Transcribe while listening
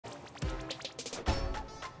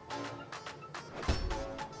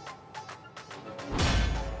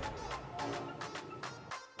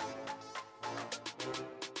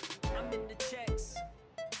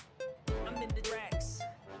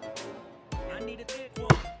need a thick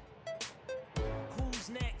one. Who's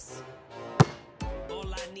next?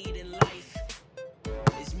 All I need in life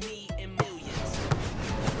is me and millions.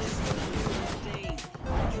 This is the thing.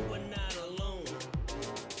 You are not alone.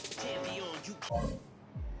 Champion, you.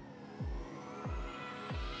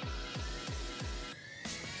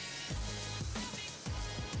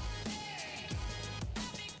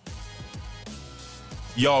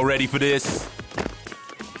 Y'all ready for this?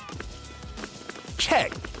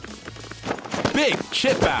 Check. Big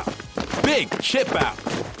chip out. Big chip out.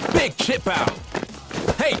 Big chip out.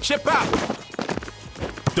 Hey, chip out.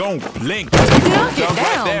 Don't blink. Knock it Jump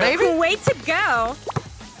right down, there. baby. Way to go.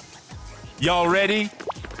 Y'all ready?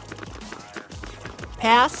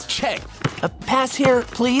 Pass. Check. Pass here,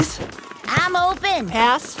 please. I'm open.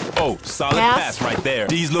 Pass. Oh, solid Pass. pass right there.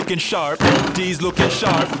 D's looking sharp. D's looking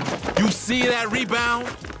sharp. You see that rebound?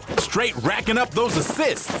 Straight racking up those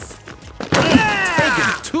assists. Taking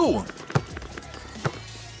it to him.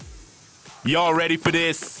 Y'all ready for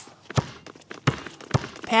this?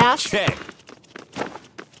 Pass. Check.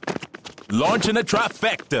 Launching a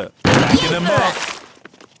trifecta. Racking them up.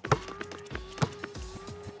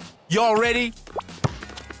 Y'all ready?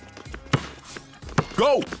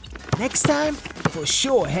 Go. Next time, for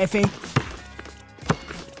sure, Hefe.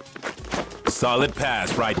 Solid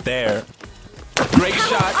pass right there. Great How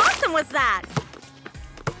shot. awesome was that?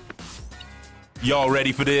 Y'all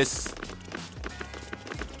ready for this?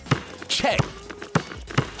 Check.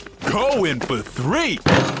 Going for three.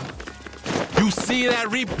 You see that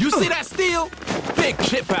You see that steal? Big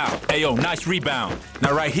chip out. Ayo, nice rebound.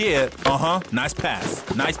 Now right here, nice pass.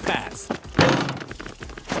 Nice pass.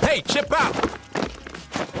 Hey, chip out.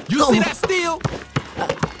 You see that steal?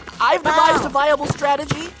 I've devised a viable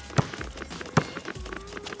strategy.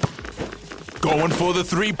 Going for the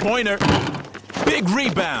three-pointer. Big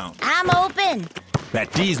rebound. I'm open.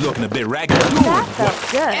 That D's looking a bit ragged. That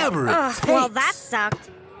felt good. Whatever it takes. Well, that sucked.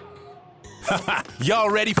 Y'all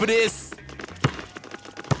ready for this?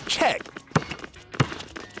 Check.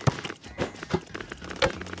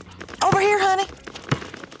 Over here, honey.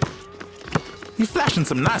 You flashing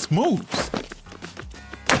some nice moves.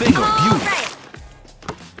 Thing of All beauty. right.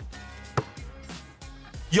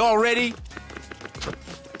 Y'all ready?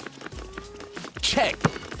 Check.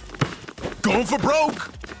 Going for broke.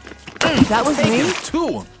 That was Taking me. it to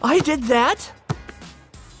him. I did that.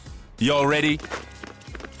 Y'all ready?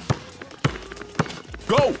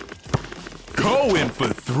 Go. Going for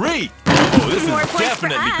three. Oh, this More is points for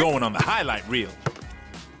definitely us. going on the highlight reel.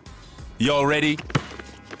 Y'all ready?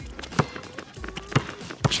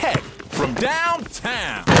 Check. From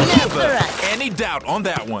downtown. Never us. any doubt on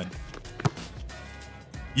that one.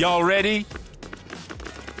 Y'all ready?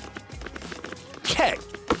 Check.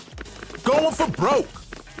 Going for broke.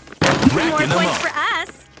 More Racking them points up. for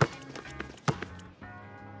us.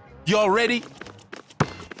 Y'all ready?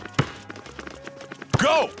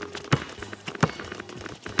 Go!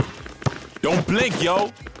 Don't blink,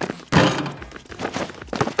 yo.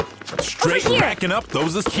 Straight Over here. racking up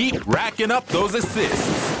those keep racking up those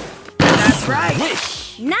assists. That's right.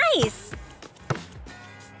 Wish. Nice.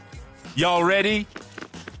 Y'all ready?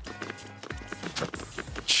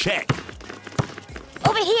 Check.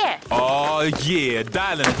 Over here. Oh yeah,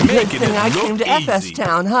 dialing, Good making thing I it came look to FS easy.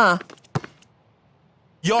 Town, huh?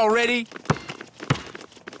 Y'all ready?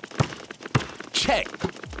 Check.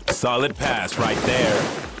 Solid pass right there.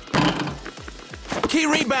 Key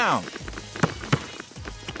rebound.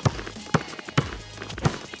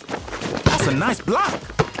 That's a nice block.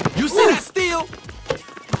 You see that steal?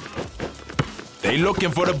 They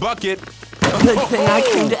looking for the bucket. Good thing I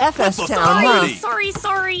came to FS Triple Town, huh? thirty.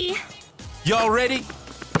 Sorry. Y'all ready?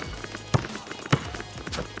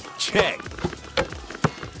 Check.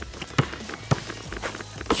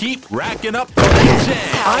 Keep racking up the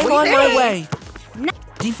jam. I'm on did my it. way.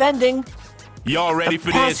 Defending. Y'all ready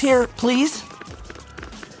for Pass this? here, please.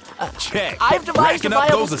 Check. I've devised a Racking up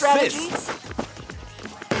viable those strategy.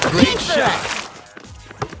 assists. Great shot.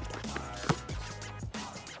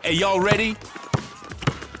 Hey, y'all ready?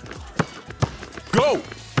 Go.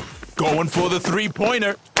 Going for the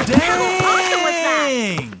three-pointer. Dang. How awesome was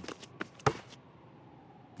that?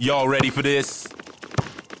 Y'all ready for this?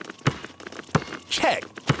 Check.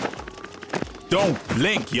 Don't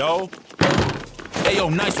blink, yo. Hey, yo,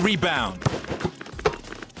 nice rebound.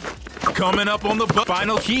 Coming up on the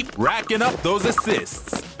final keep racking up those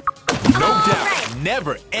assists. No All doubt. right.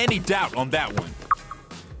 Never any doubt on that one.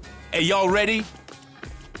 Hey, y'all ready?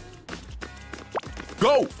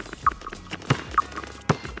 Go.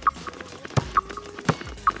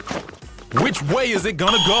 Which way is it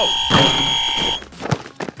gonna go?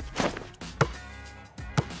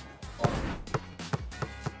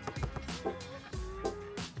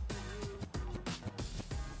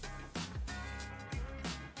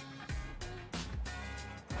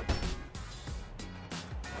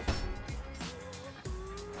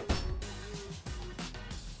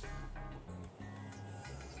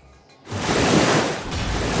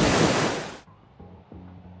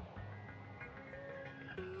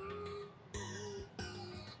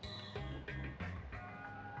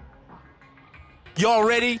 Y'all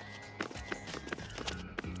ready?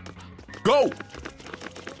 Go!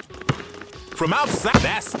 From outside,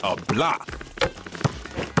 that's a block.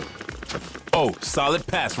 Oh, solid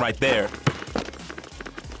pass right there.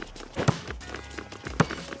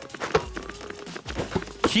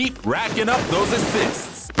 Keep racking up those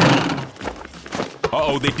assists.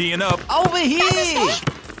 Uh-oh, they D'ing up. Over here!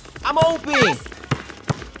 I'm open!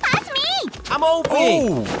 Pass me! I'm open!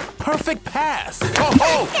 Oh, perfect pass.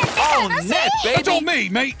 Oh, net, That's on baby. me,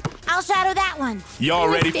 mate. I'll shadow that one. Y'all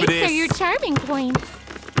ready for Mistakes are your this? charming points.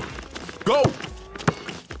 Go.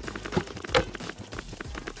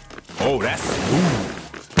 Oh, that's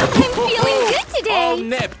smooth. I'm feeling good today. Oh,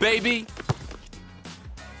 net, baby.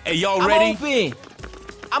 Hey, y'all I'm ready? open!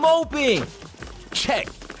 I'm open! Check.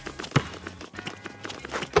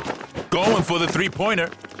 Going for the three-pointer.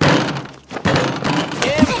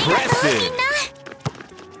 Impressive.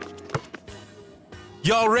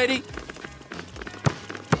 Y'all ready?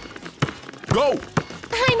 Go.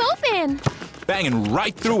 I'm open. Banging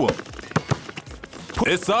right through him.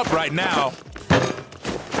 It's up right now.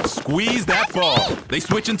 Squeeze that ball. They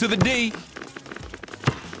switch into the D.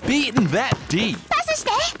 Beating that D. Pass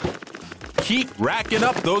este. Keep racking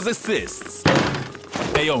up those assists.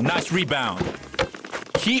 Ayo, nice rebound.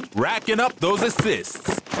 Keep racking up those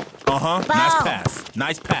assists. Uh-huh, nice Wow. pass.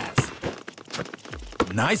 Nice pass.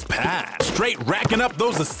 Nice pass. Straight racking up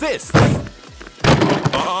those assists.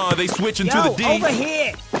 They switch into Yo, the D. over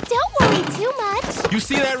here. Don't worry too much. You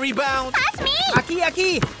see that rebound? Pass me.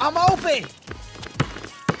 Aquí. I'm open.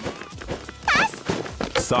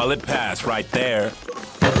 Solid pass right there.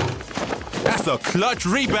 That's a clutch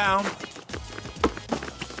rebound.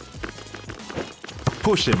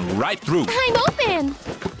 Pushing right through. I'm open.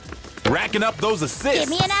 Racking up those assists. Give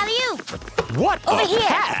me an alley-oop. What Over a here.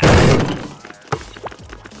 pass.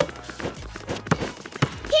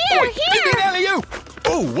 Here. Alley-oop.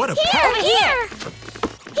 Oh, what a Over pass. here.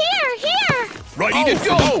 Here. Ready to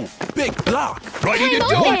go. Oh, big block. Ready to I'm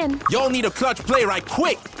go. open. Y'all need a clutch play right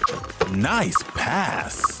quick. Nice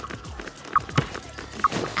pass.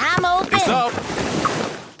 I'm open. It's up.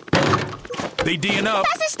 They D'ing up.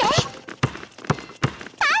 Pass este.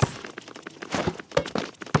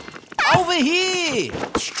 Over here!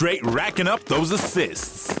 Straight racking up those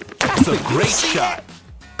assists. That's a great shot.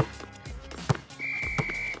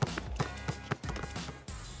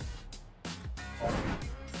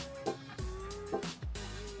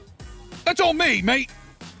 That's on me, mate.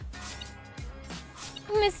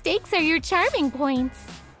 Mistakes are your charming points.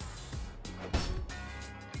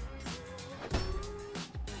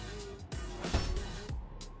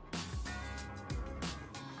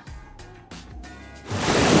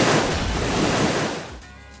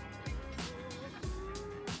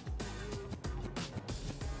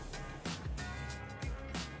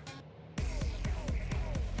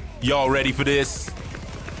 Y'all ready for this?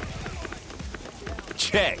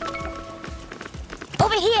 Check.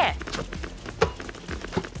 Over here.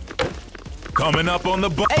 Coming up on the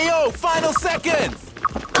ball. Ayo, final seconds.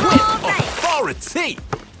 All With right. authority.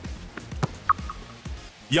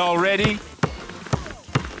 Y'all ready?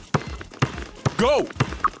 Go.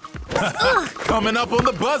 Coming up on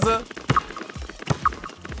the buzzer.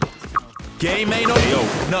 Game ain't over. Yo,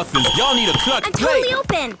 nothing. Y'all need a clutch I'm play. totally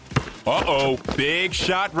open. Uh-oh, big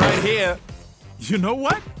shot right here. You know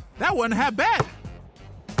what? That wasn't half bad.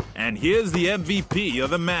 And here's the MVP of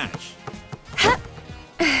the match.